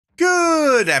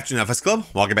Good afternoon, FS Club.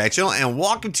 Welcome back, channel, and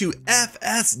welcome to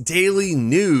FS Daily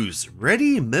News.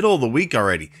 Ready? Middle of the week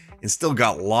already, and still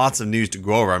got lots of news to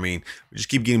go over. I mean, we just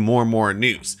keep getting more and more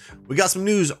news. We got some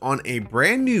news on a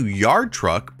brand new yard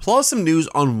truck, plus some news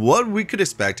on what we could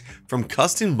expect from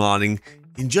custom modding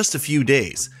in just a few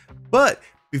days. But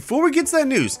before we get to that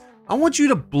news, I want you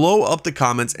to blow up the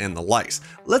comments and the likes.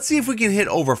 Let's see if we can hit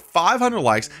over 500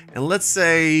 likes, and let's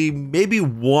say maybe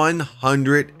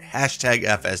 100 hashtag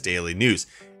FS Daily News.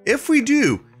 If we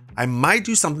do, I might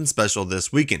do something special this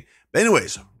weekend. But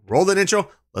anyways, roll that intro.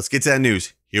 Let's get to that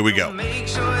news. Here we go. Make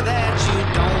sure that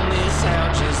you don't miss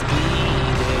out, just be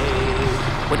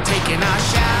there. We're taking our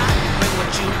shot, bring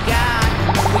what you got.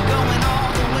 We're going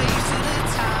all the way to the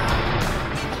top.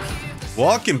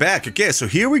 Welcome back. Okay, so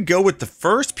here we go with the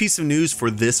first piece of news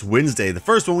for this Wednesday. The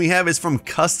first one we have is from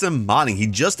Custom Modding. He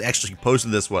just actually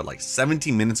posted this, like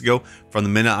 17 minutes ago from the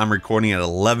minute I'm recording at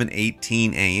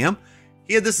 11:18 a.m.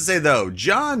 He had this to say though: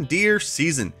 John Deere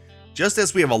season. Just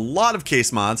as we have a lot of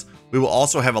case mods, we will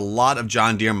also have a lot of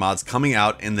John Deere mods coming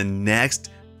out in the next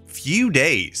few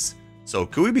days. So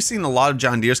could we be seeing a lot of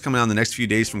John Deere's coming out in the next few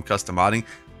days from Custom Modding?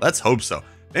 Let's hope so.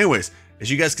 Anyways,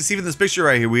 as you guys can see from this picture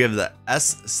right here, we have the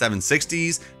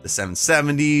S760s, the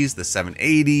 770s, the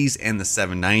 780s, and the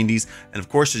 790s. And of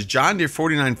course, his John Deere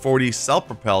 4940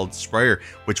 self-propelled sprayer,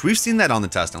 which we've seen that on the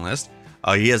testing list.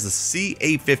 He has the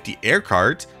C850 air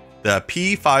cart, the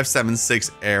P576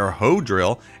 air hoe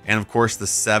drill, and of course the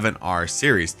 7R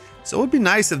series. So it would be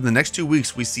nice if in the next 2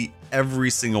 weeks we see every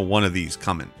single one of these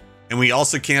coming. And we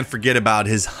also can't forget about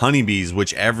his honeybees,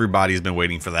 which everybody's been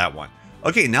waiting for that one.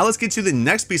 Okay, now let's get to the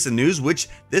next piece of news, which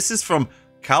this is from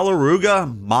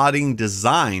Calaruga Modding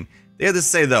Design. They had to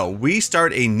say though: we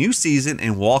start a new season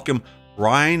and welcome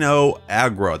Rhino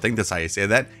Agro, I think that's how you say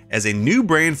that, as a new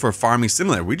brand for farming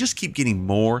simulator. We just keep getting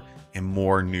more and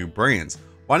more new brands.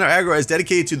 Rhino Agro is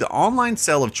dedicated to the online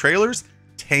sale of trailers,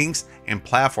 tanks, and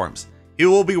platforms. He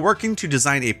will be working to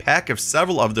design a pack of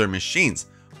several of their machines.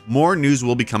 More news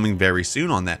will be coming very soon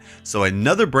on that. So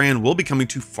another brand will be coming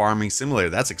to Farming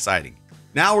Simulator. That's exciting.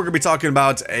 Now we're going to be talking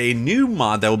about a new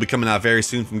mod that will be coming out very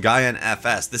soon from Gaia and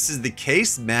FS. This is the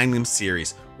Case Magnum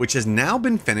series, which has now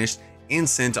been finished and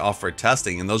sent off for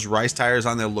testing. And those rice tires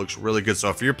on there looks really good. So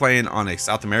if you're playing on a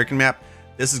South American map,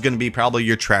 this is going to be probably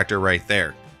your tractor right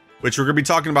there. Which we're going to be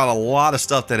talking about a lot of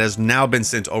stuff that has now been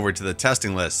sent over to the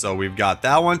testing list. So we've got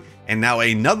that one, and now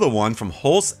another one from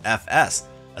Hulse FS.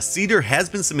 A seeder has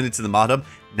been submitted to the mod hub.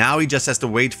 Now he just has to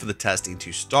wait for the testing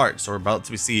to start. So we're about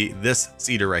to see this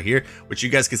seeder right here, which you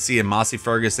guys can see in Massey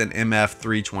Ferguson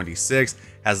MF326,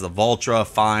 has the Valtra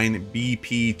Fine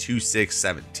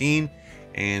BP2617,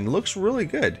 and looks really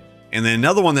good. And then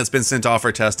another one that's been sent off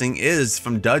for testing is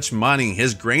from Dutch Modding.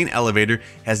 His grain elevator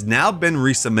has now been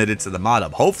resubmitted to the mod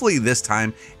hub. Hopefully this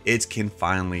time it can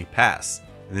finally pass.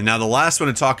 And then now the last one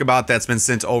to talk about that's been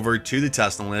sent over to the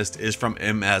testing list is from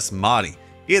MS Modding.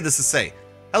 He had this to say: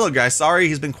 hello guys, sorry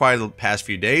he's been quiet the past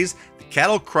few days. The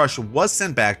cattle crush was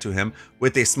sent back to him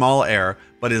with a small error,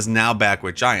 but is now back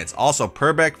with Giants. Also,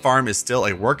 Purbeck Farm is still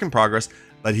a work in progress,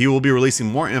 but he will be releasing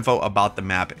more info about the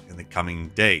map in the coming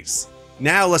days.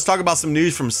 Now let's talk about some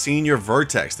news from Senior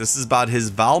Vertex. This is about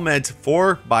his Valmet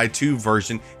 4x2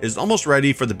 version is almost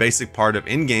ready for the basic part of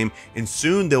in-game, and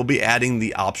soon they'll be adding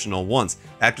the optional ones.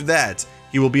 After that,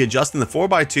 he will be adjusting the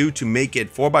 4x2 to make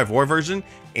it 4x4 version,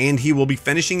 and he will be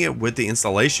finishing it with the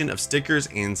installation of stickers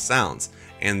and sounds.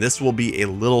 And this will be a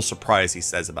little surprise, he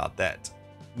says about that.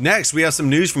 Next, we have some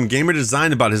news from Gamer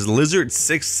Design about his Lizard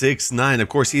 669. Of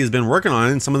course, he has been working on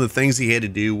it, and some of the things he had to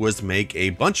do was make a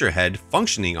buncher head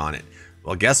functioning on it.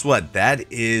 Well, guess what? That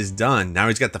is done. Now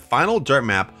he's got the final dirt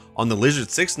map on the Lizard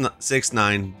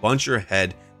 669 buncher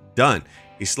head done.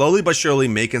 He's slowly but surely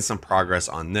making some progress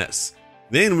on this.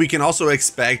 Then we can also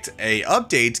expect a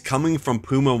update coming from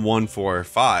Puma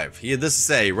 145. He had this to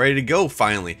say: ready to go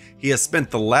finally. He has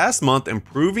spent the last month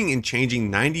improving and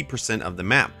changing 90% of the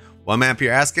map. What map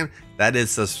you're asking? That is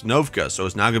Sosnovka, so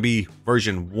it's now going to be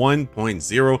version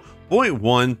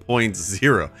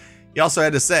 1.0.1.0. He also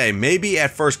had to say, maybe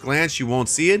at first glance you won't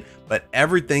see it, but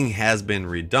everything has been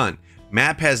redone.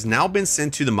 Map has now been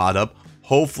sent to the mod hub.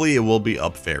 Hopefully it will be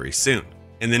up very soon.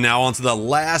 And then now on to the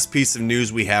last piece of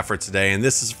news we have for today, and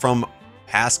this is from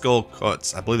Pascal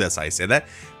Kutz. I believe that's how you say that.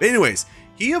 But anyways,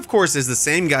 he of course is the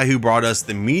same guy who brought us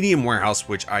the medium warehouse,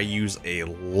 which I use a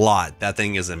lot. That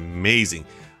thing is amazing.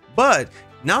 But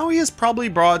now he has probably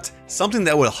brought something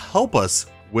that will help us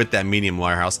with that medium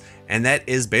warehouse, and that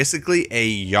is basically a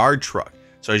yard truck.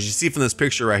 So as you see from this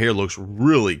picture right here, it looks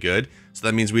really good. So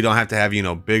that means we don't have to have, you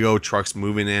know, big old trucks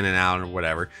moving in and out or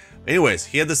whatever. Anyways,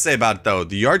 he had to say about it though: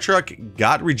 the yard truck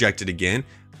got rejected again,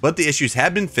 but the issues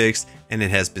have been fixed and it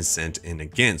has been sent in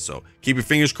again. So keep your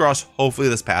fingers crossed. Hopefully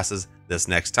this passes this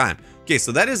next time. Okay,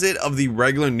 so that is it of the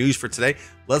regular news for today.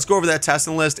 Let's go over that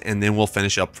testing list and then we'll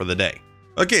finish up for the day.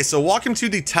 Okay, so welcome to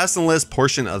the testing list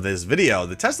portion of this video.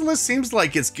 The testing list seems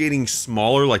like it's getting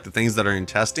smaller, like the things that are in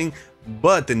testing,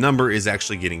 but the number is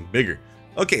actually getting bigger.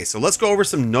 Okay, so let's go over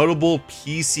some notable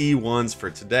PC ones for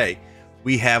today.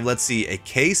 We have, let's see, a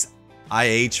Case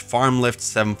IH Farm Lift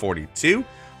 742.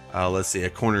 Let's see, a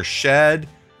corner shed,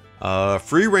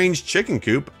 free range chicken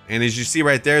coop. And as you see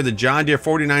right there, the John Deere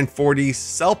 4940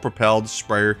 self-propelled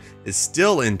sprayer is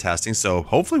still in testing. So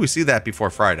hopefully we see that before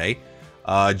Friday.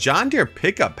 John Deere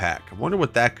pickup pack. I wonder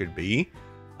what that could be.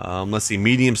 Let's see,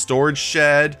 medium storage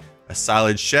shed, a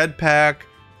silage shed pack,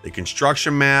 the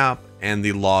construction map, and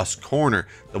the lost corner.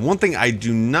 The one thing I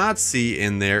do not see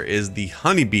in there is the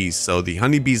honeybees. So the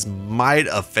honeybees might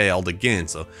have failed again.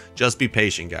 So just be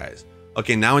patient, guys.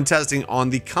 Okay, now in testing on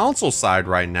the console side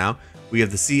right now, we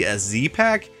have the CSZ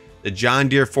pack, the John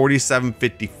Deere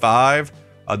 4755,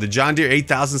 the John Deere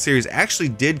 8000 series actually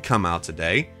did come out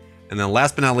today. And then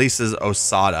last but not least is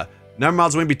Osada. Number of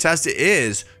miles waiting to be tested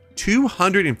is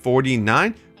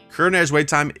 249. Current average wait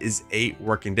time is 8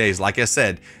 working days. Like I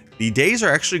said, the days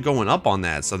are actually going up on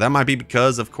that. So that might be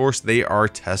because, of course, they are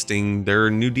testing their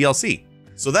new DLC.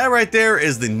 So that right there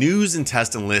is the news and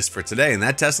testing list for today. And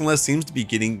that testing list seems to be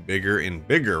getting bigger and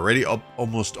bigger, already up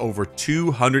almost over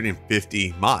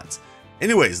 250 mods.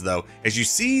 Anyways, though, as you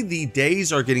see, the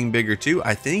days are getting bigger too.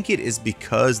 I think it is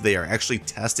because they are actually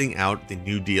testing out the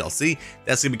new DLC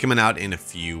that's going to be coming out in a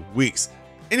few weeks.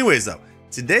 Anyways, though,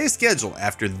 today's schedule,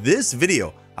 after this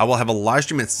video, I will have a live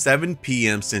stream at 7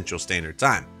 p.m. Central Standard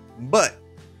Time. But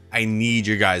I need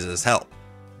your guys' help.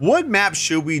 What map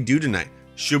should we do tonight?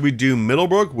 Should we do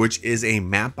Middlebrook, which is a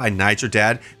map by Nitro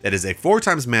Dad that is a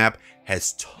 4x map,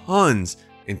 has tons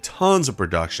and tons of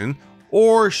production?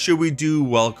 Or should we do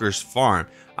Welker's Farm?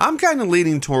 I'm kind of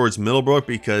leaning towards Middlebrook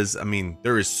because, I mean,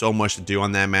 there is so much to do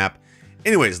on that map.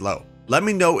 Anyways, let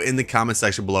me know in the comment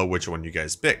section below which one you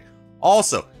guys pick.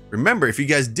 Also, remember, if you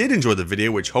guys did enjoy the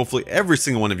video, which hopefully every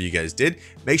single one of you guys did,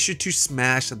 make sure to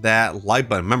smash that like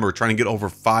button. Remember, we're trying to get over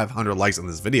 500 likes on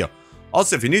this video.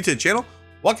 Also, if you're new to the channel,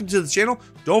 welcome to the channel.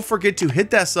 Don't forget to hit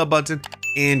that sub button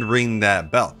and ring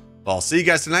that bell. I'll see you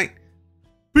guys tonight.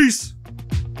 Peace.